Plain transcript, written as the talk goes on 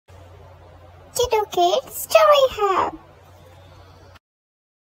Educate Story Hub.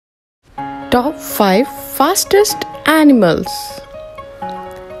 Top 5 fastest animals.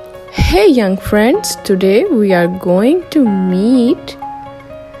 Hey young friends, today we are going to meet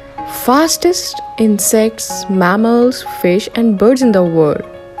fastest insects, mammals, fish and birds in the world.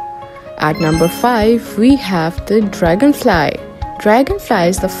 At number 5 we have the dragonfly. Dragonfly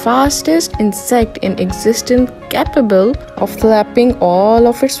is the fastest insect in existence, capable of flapping all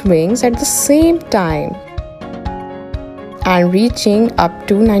of its wings at the same time and reaching up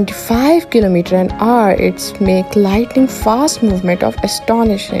to 95 km/h. It makes lightning fast movement of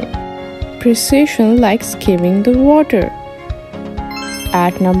astonishing precision, like skimming the water.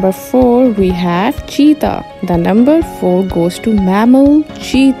 At number 4 we have cheetah. The number 4 goes to mammal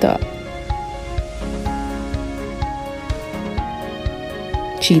cheetah.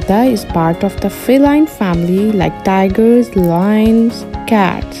 Cheetah is part of the feline family like tigers, lions,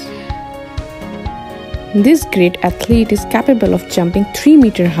 cats. This great athlete is capable of jumping 3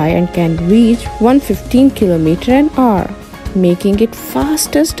 meters high and can reach 115 km/h, making it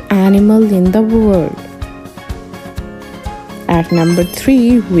fastest animal in the world. At number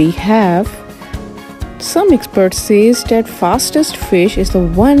 3 we have, some experts say that fastest fish is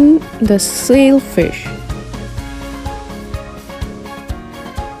the sailfish.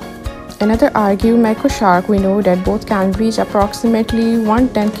 Another argue mako shark. We know that both can reach approximately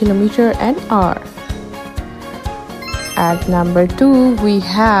 110 km/h. At number 2 we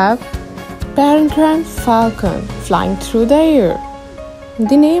have peregrine falcon, flying through the air.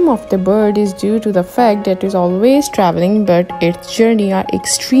 The name of the bird is due to the fact that it is always traveling, but its journey are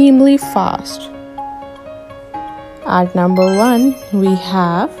extremely fast. At number 1 we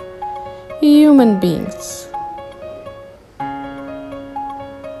have human beings.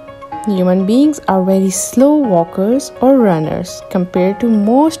 Human beings are very slow walkers or runners compared to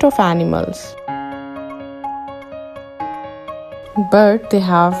most of animals. But they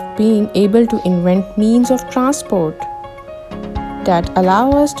have been able to invent means of transport that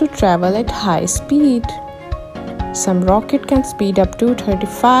allow us to travel at high speed. Some rocket can speed up to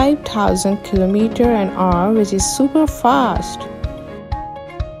 35,000 km/h, which is super fast.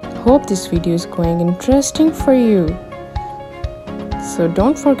 Hope this video is going interesting for you. So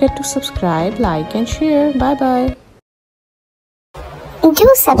don't forget to subscribe, like and share. Bye bye. Do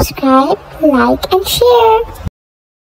subscribe, like and share.